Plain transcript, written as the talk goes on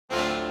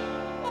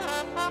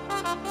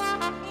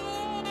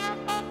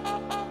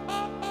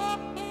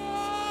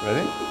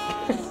Ready?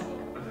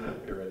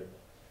 You're ready.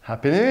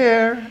 Happy New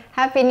Year!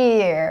 Happy New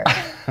Year!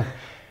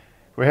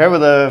 We're here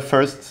with the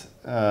first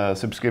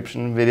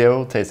subscription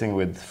video tasting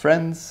with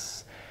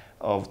friends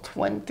of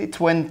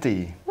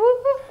 2020.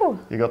 Woo-hoo.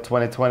 You got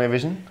 2020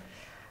 vision?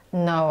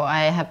 No,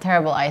 I have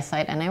terrible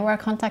eyesight and I wear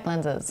contact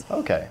lenses.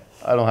 Okay,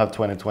 I don't have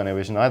 2020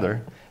 vision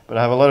either, but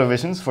I have a lot of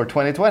visions for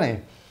 2020.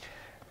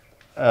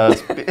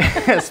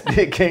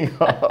 Speaking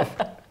of,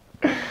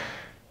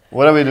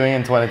 what are we doing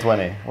in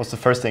 2020? What's the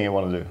first thing you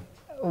want to do?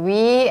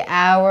 We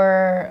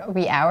are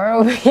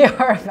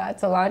about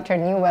to launch our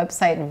new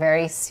website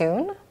very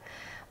soon,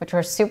 which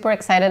we're super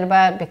excited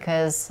about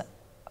because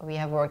we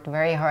have worked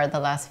very hard the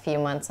last few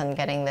months on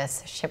getting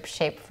this ship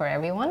shape for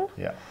everyone.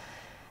 Yeah.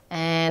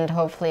 And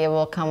hopefully it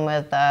will come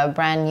with a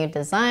brand new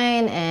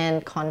design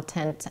and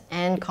content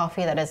and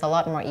coffee that is a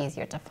lot more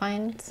easier to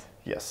find.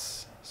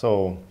 Yes.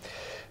 So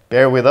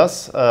bear with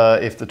us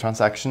if the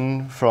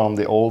transaction from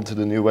the old to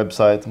the new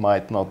website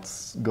might not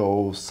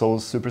go so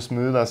super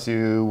smooth as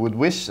you would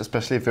wish,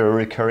 especially if you're a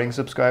recurring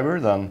subscriber,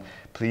 then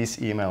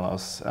please email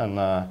us and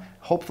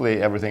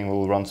hopefully everything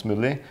will run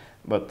smoothly.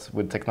 But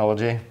with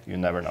technology, you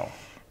never know.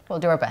 We'll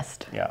do our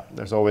best. Yeah,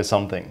 there's always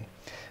something.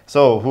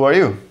 So, who are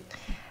you?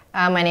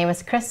 My name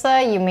is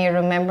Krissa. You may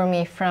remember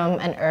me from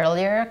an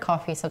earlier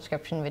coffee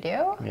subscription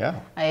video.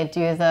 Yeah. I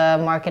do the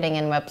marketing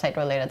and website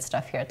related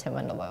stuff here at Tim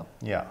Wendelboe.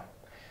 Yeah.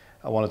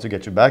 I wanted to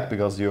get you back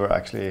because you're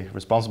actually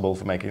responsible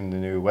for making the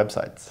new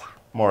website,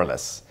 more or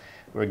less.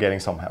 We're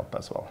getting some help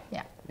as well.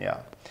 Yeah.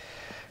 Yeah.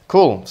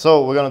 Cool.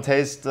 So we're going to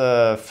taste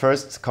the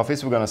first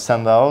coffees we're going to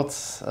send out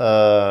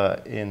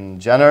in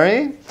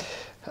January.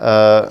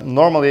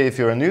 Normally, if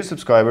you're a new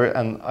subscriber,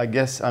 and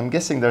I'm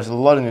guessing there's a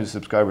lot of new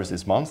subscribers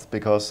this month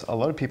because a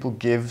lot of people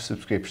give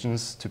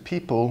subscriptions to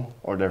people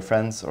or their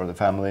friends or the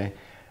family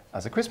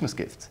as a Christmas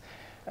gift.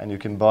 And you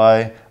can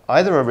buy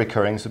either a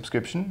recurring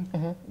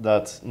subscription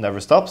that never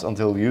stops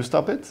until you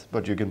stop it,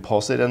 but you can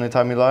pause it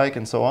anytime you like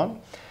and so on.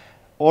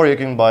 Or you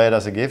can buy it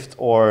as a gift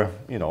or,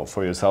 you know,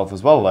 for yourself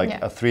as well, like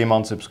a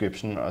 3-month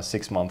subscription, a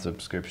 6-month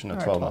subscription, a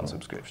 12-month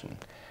subscription.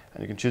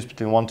 And you can choose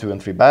between 1, 2,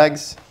 and 3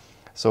 bags.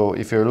 So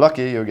if you're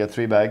lucky, you'll get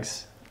 3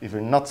 bags. If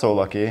you're not so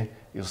lucky,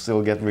 you'll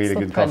still get really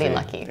good coffee. Pretty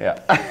lucky.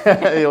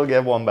 Yeah, you'll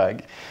get 1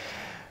 bag.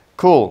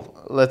 Cool.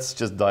 Let's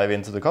just dive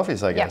into the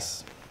coffees, I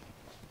guess.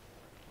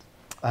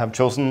 I have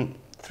chosen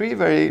 3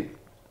 very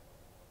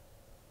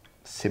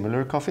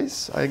similar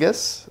coffees, I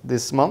guess,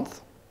 this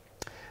month.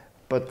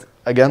 But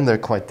again, they're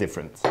quite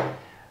different.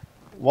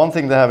 One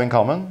thing they have in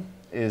common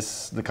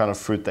is the kind of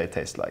fruit they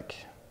taste like.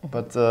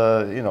 But,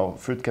 you know,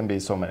 fruit can be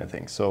so many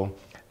things. So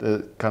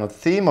the kind of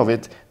theme of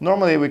it,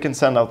 normally we can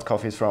send out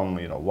coffees from,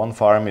 you know, one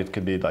farm. It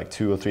could be like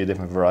 2 or 3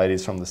 different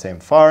varieties from the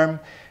same farm.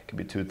 It could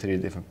be 2 or 3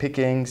 different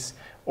pickings.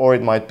 Or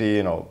it might be,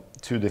 you know,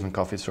 2 different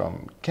coffees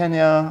from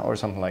Kenya or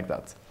something like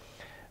that.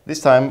 This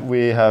time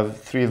we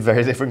have 3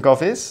 very different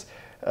coffees,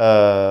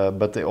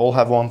 but they all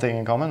have one thing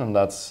in common, and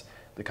that's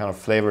the kind of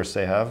flavors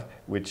they have,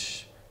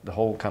 which the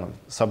whole kind of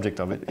subject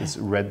of it is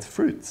red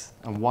fruit.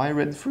 And why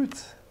red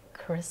fruit?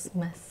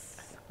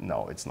 Christmas.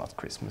 No, it's not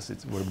Christmas.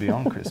 We're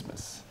beyond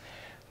Christmas.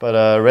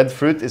 But red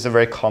fruit is a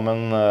very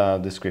common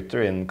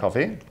descriptor in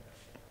coffee,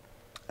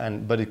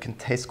 but it can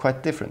taste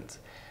quite different.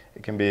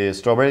 It can be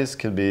strawberries,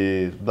 could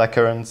be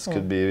blackcurrants,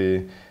 could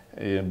be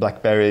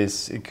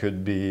blackberries, it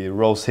could be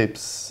rose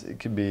hips, it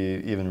could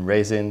be even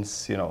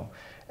raisins, you know.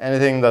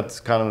 Anything that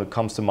kind of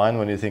comes to mind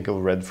when you think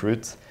of red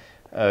fruit,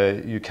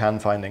 you can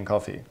find in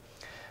coffee.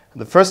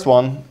 The first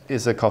one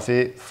is a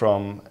coffee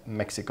from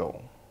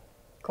Mexico.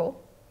 Cool.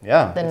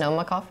 Yeah. The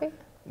Noma coffee?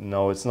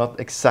 No, it's not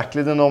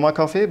exactly the Noma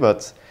coffee,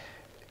 but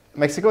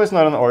Mexico is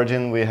not an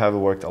origin we have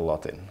worked a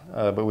lot in.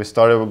 But we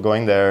started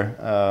going there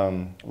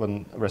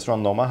when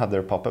restaurant Noma had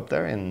their pop-up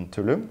there in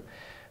Tulum.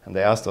 And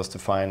they asked us to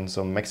find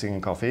some Mexican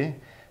coffee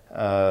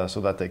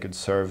so that they could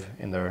serve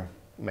in their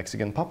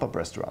Mexican pop-up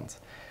restaurant.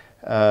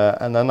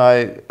 And then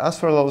I asked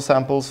for a lot of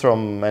samples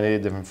from many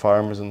different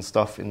farms and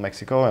stuff in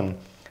Mexico, and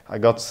I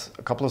got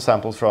a couple of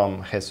samples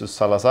from Jesus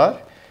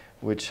Salazar,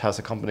 which has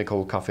a company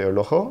called Café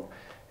Olojo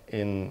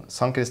in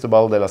San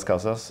Cristobal de las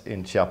Casas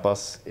in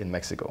Chiapas in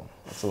Mexico.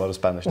 That's a lot of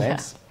Spanish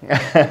names. You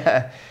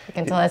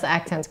can tell his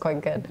accent's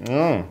quite good.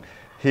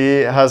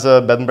 He has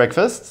a bed and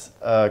breakfast,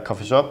 a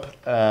coffee shop,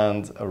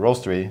 and a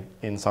roastery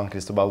in San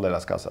Cristobal de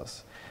las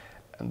Casas.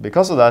 And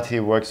because of that, he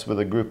works with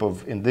a group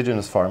of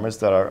indigenous farmers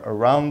that are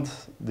around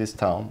this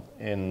town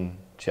in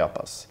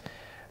Chiapas.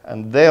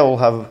 And they all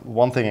have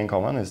one thing in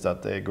common, is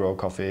that they grow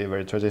coffee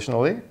very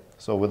traditionally,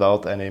 so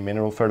without any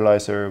mineral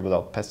fertilizer,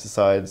 without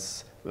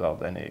pesticides,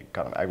 without any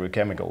kind of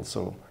agrochemicals.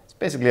 So it's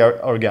basically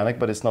organic,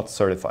 but it's not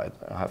certified,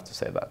 I have to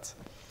say that.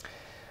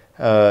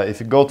 If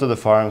you go to the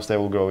farms, they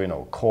will grow, you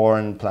know,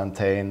 corn,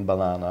 plantain,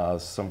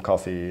 bananas, some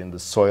coffee, and the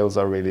soils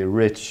are really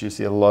rich. You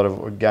see a lot of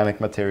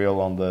organic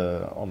material on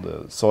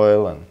the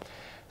soil,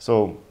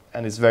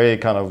 and it's very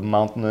kind of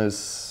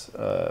mountainous,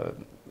 a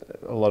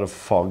lot of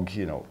fog,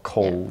 you know,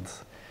 cold.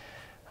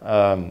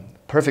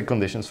 Perfect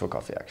conditions for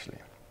coffee, actually.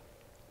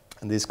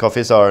 And these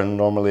coffees are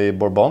normally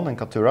Bourbon and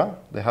Caturra.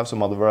 They have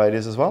some other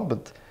varieties as well,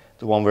 but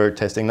the one we're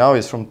tasting now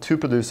is from two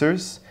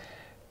producers,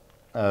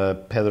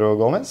 Pedro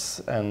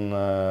Gomez and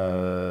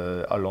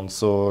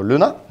Alonso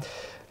Luna.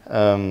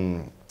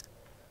 And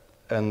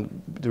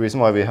the reason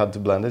why we had to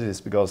blend it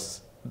is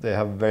because they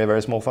have very,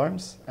 very small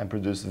farms and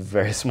produce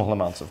very small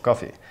amounts of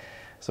coffee.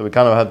 So we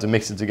kind of had to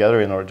mix it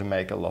together in order to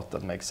make a lot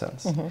that makes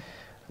sense. Mm-hmm.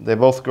 They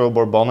both grow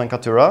Bourbon and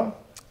Caturra,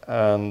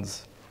 and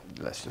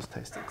let's just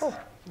taste it. Cool.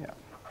 Yeah.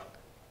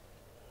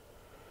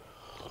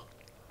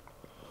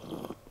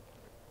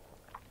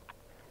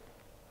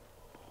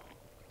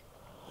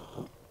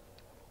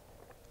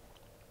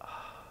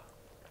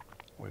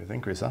 What do you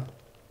think, Krissa?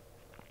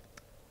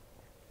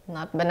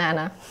 Not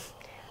banana.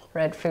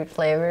 Red fruit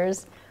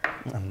flavors.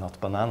 Not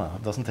banana.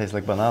 It doesn't taste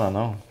like banana,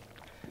 no.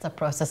 It's a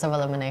process of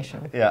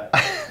elimination. Yeah.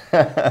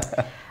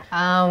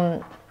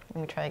 Let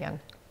me try again.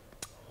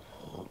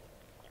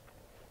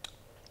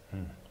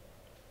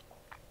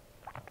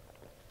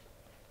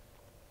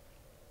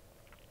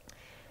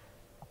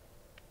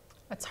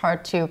 It's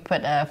hard to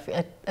put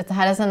it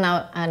has a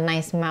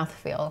nice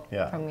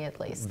mouthfeel, for me at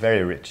least.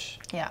 Very rich.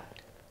 Yeah.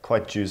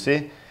 Quite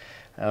juicy.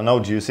 And I know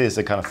juicy is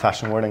a kind of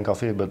fashion word in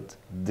coffee, but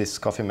this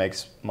coffee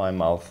makes my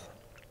mouth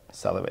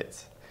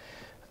salivate.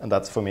 And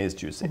that for me is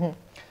juicy. Mm-hmm.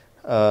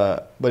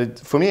 But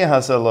for me it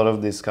has a lot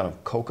of this kind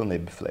of cocoa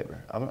nib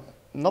flavor.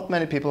 Not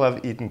many people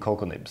have eaten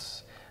cocoa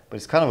nibs, but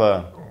it's kind of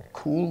a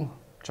cool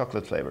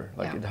chocolate flavor.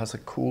 Like it has a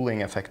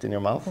cooling effect in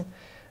your mouth.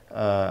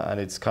 Mm-hmm. And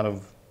it's kind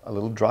of a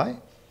little dry,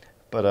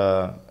 but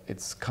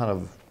it's kind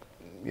of,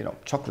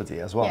 chocolatey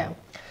as well.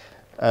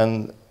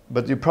 Yeah.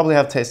 But you probably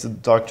have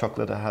tasted dark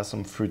chocolate that has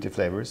some fruity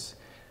flavors.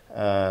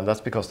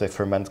 That's because they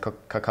ferment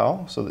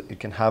cacao, so that you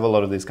can have a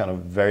lot of these kind of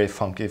very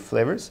funky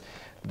flavors.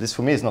 This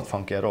for me is not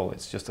funky at all.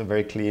 It's just a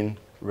very clean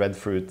red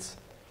fruit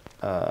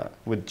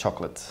with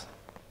chocolate.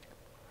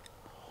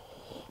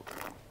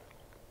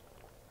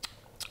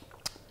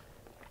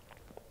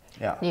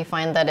 Yeah. Do you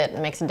find that it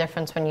makes a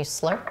difference when you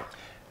slurp?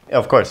 Yeah,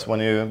 of course.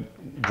 When you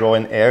draw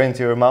in air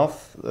into your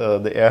mouth,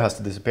 the air has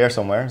to disappear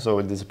somewhere, so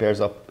it disappears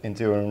up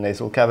into your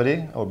nasal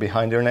cavity or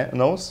behind your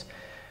nose,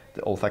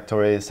 the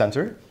olfactory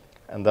center.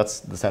 And that's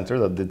the center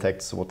that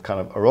detects what kind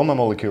of aroma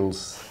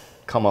molecules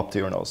come up to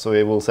your nose. So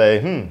it will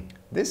say,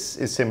 this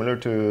is similar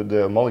to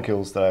the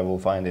molecules that I will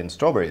find in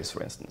strawberries,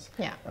 for instance.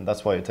 Yeah. And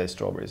that's why you taste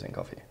strawberries in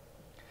coffee.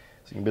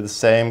 So it can be the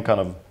same kind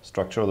of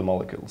structure of the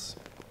molecules.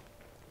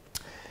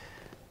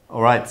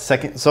 All right,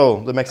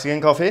 so the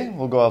Mexican coffee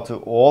will go out to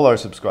all our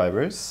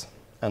subscribers.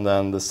 And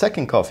then the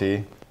second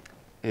coffee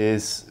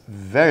is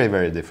very,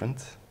 very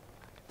different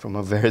from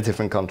a very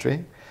different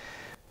country,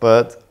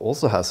 but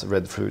also has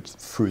red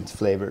fruit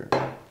flavor.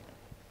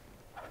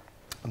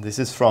 And this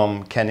is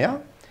from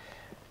Kenya.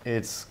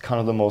 It's kind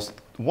of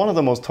one of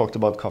the most talked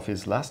about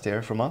coffees last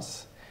year from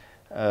us.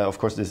 Of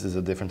course, this is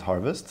a different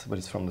harvest, but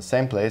it's from the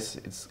same place.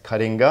 It's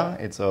Karinga.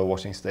 It's a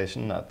washing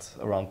station at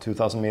around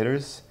 2,000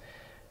 meters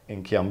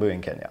in Kiambu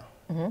in Kenya.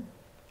 Mm-hmm.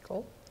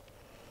 Cool.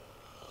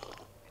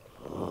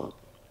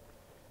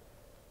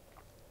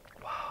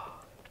 Wow.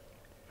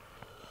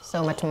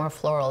 So much more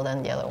floral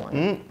than the other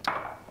one.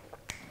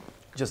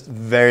 Just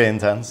very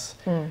intense.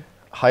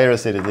 Higher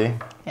acidity.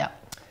 Yeah.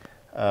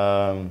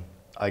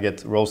 I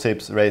get rose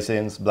hips,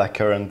 raisins,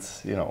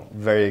 blackcurrant,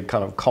 very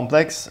kind of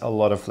complex, a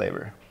lot of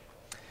flavor.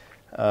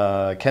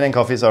 Kenyan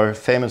coffees are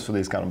famous for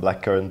these kind of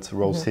blackcurrant,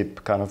 rose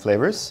hip kind of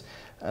flavors.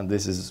 And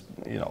this is,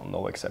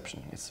 no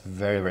exception. It's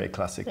very, very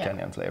classic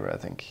Kenyan flavor, I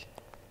think.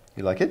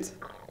 You like it?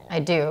 I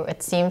do.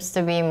 It seems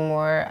to be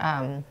more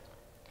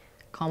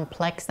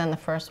complex than the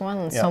first one,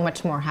 and so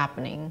much more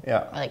happening.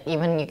 Yeah. Like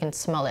even you can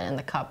smell it in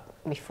the cup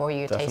before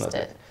you taste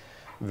it.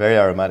 Very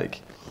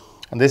aromatic.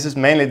 And this is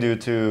mainly due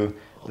to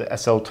the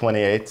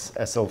SL28,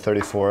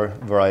 SL34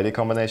 variety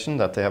combination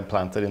that they have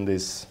planted in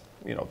this,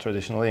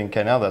 traditionally in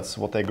Kenya, that's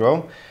what they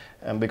grow.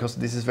 And because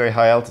this is very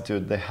high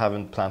altitude, they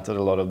haven't planted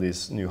a lot of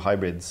these new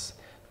hybrids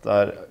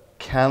that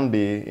can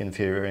be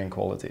inferior in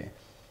quality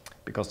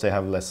because they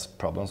have less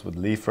problems with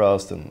leaf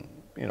rust and,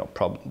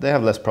 they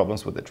have less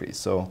problems with the trees.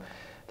 So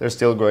they're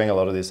still growing a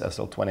lot of this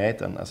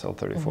SL28 and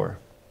SL34.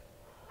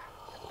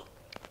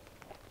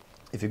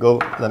 If you go,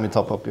 let me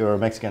top up your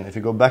Mexican. If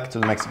you go back to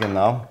the Mexican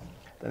now,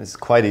 then it's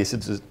quite easy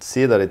to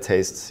see that it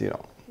tastes,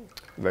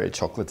 very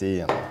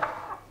chocolatey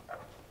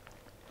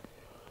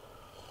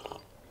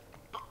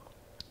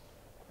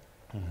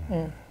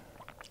and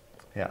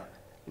yeah,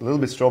 a little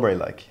bit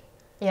strawberry-like.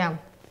 Yeah.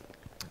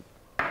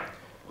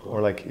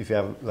 Or like if you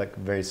have like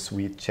very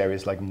sweet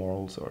cherries like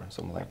morels or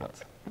something like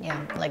that.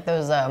 Yeah, like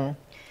those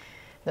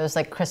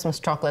like Christmas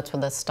chocolates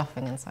with the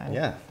stuffing inside.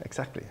 Yeah,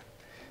 exactly.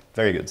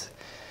 Very good.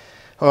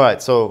 All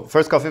right, so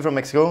first coffee from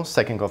Mexico,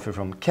 second coffee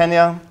from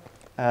Kenya,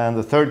 and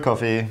the third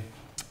coffee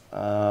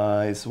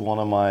is one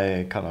of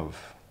my kind of,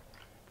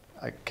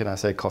 can I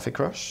say coffee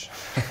crush?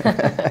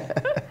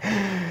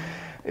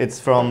 It's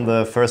from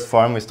the first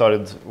farm we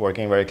started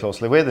working very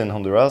closely with in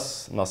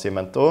Honduras,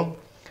 Nacimiento.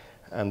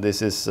 And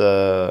this is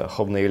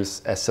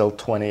Hobnil's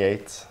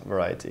SL28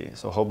 variety.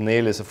 So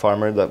Hobnil is a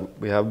farmer that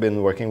we have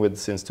been working with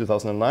since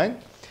 2009.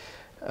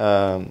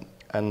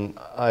 And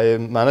I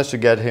managed to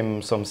get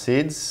him some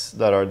seeds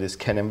that are this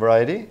Kenyan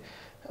variety.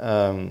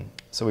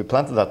 So we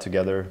planted that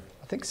together,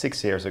 I think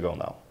 6 years ago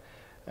now.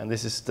 And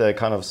this is the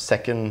kind of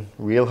second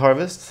real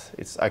harvest.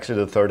 It's actually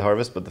the third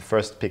harvest, but the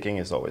first picking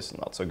is always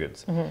not so good.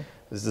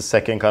 This is the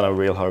second kind of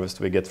real harvest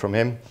we get from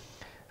him.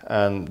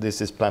 And this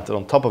is planted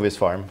on top of his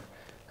farm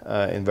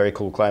in very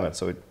cool climate.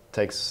 So it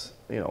takes,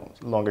 you know,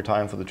 longer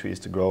time for the trees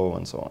to grow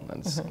and so on.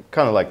 And it's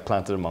kind of like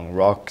planted among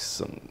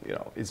rocks, and you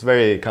know, it's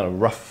very kind of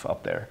rough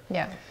up there.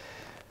 Yeah.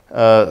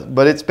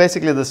 But it's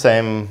basically the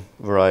same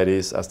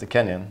varieties as the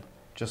Kenyan,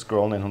 just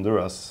grown in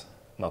Honduras,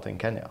 not in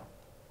Kenya.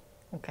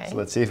 Okay. So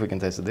let's see if we can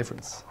taste the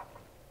difference.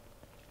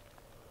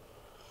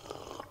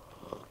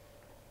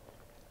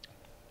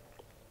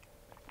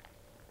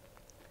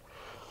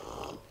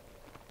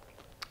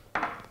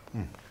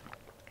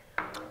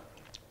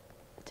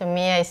 To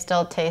me, I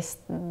still taste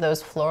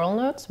those floral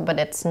notes, but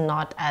it's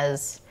not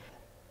as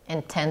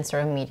intense or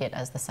immediate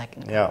as the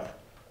second one. Yeah.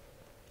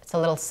 It's a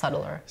little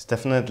subtler. It's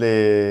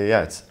definitely,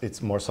 yeah,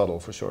 it's more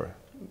subtle for sure.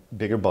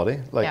 Bigger body.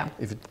 Like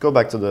if you go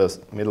back to the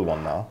middle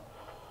one now,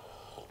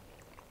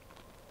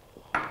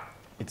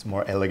 it's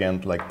more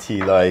elegant, like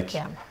tea-like.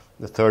 Yeah.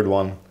 The third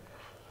one,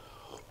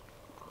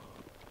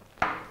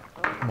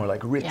 more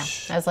like rich. Yeah,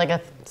 it has like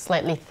a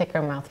slightly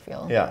thicker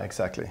mouthfeel. Yeah,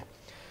 exactly.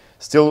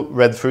 Still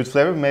red fruit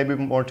flavor, maybe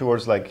more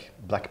towards like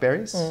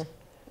blackberries,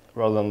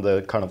 rather than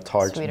the kind of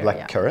tart Sweeter,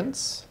 black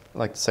currants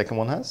like the second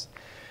one has.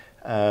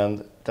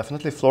 And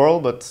definitely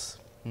floral, but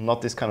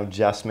not this kind of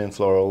jasmine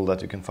floral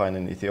that you can find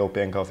in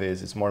Ethiopian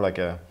coffees. It's more like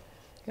a,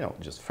 you know,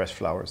 just fresh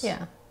flowers.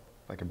 Yeah.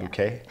 Like a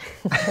bouquet,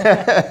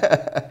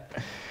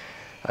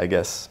 I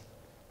guess.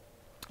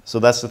 So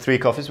that's the 3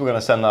 coffees we're going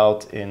to send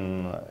out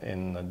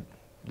in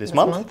this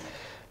month.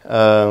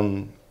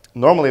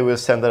 Normally we'll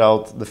send it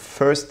out the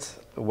first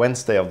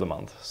Wednesday of the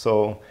month.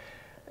 So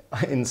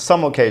in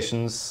some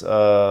occasions, you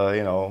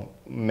know,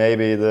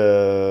 maybe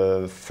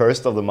the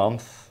first of the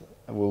month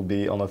will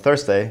be on a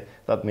Thursday.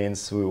 That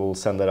means we will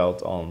send it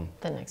out on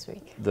the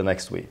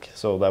next week.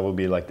 So that will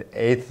be like the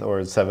 8th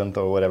or 7th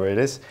or whatever it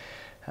is.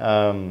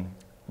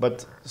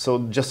 But so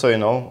just so you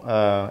know,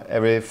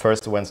 every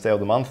first Wednesday of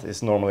the month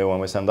is normally when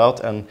we send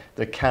out, and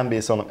there can be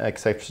some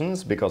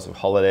exceptions because of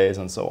holidays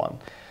and so on.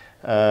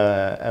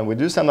 And we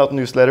do send out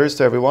newsletters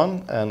to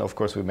everyone, and of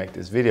course we make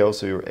this video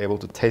so you're able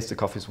to taste the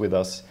coffees with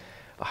us.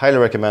 I highly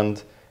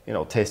recommend, you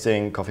know,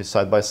 tasting coffees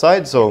side by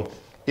side. So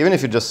even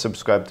if you just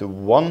subscribe to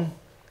one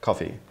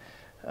coffee,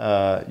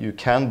 you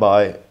can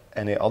buy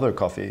any other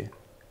coffee.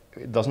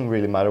 It doesn't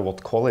really matter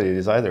what quality it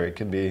is either. It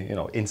could be, you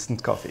know,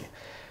 instant coffee.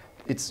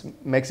 It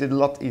makes it a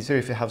lot easier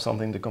if you have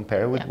something to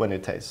compare with when you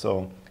taste.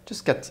 So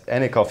just get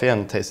any coffee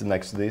and taste it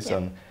next to these,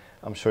 and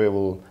I'm sure you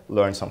will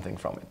learn something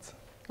from it.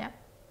 Yeah,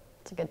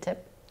 it's a good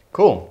tip.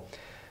 Cool.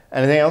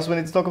 Anything else we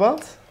need to talk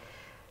about?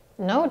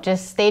 No,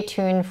 just stay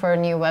tuned for a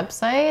new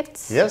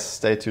website. Yes,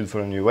 stay tuned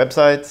for a new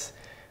website.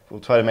 We'll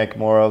try to make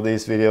more of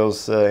these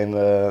videos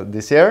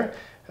this year.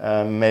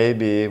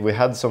 Maybe we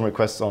had some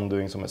requests on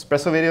doing some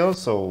espresso videos,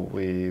 so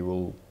we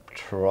will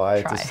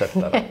try to set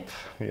that up,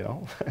 you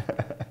know.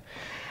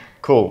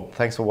 Cool.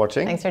 Thanks for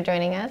watching. Thanks for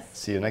joining us.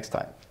 See you next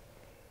time.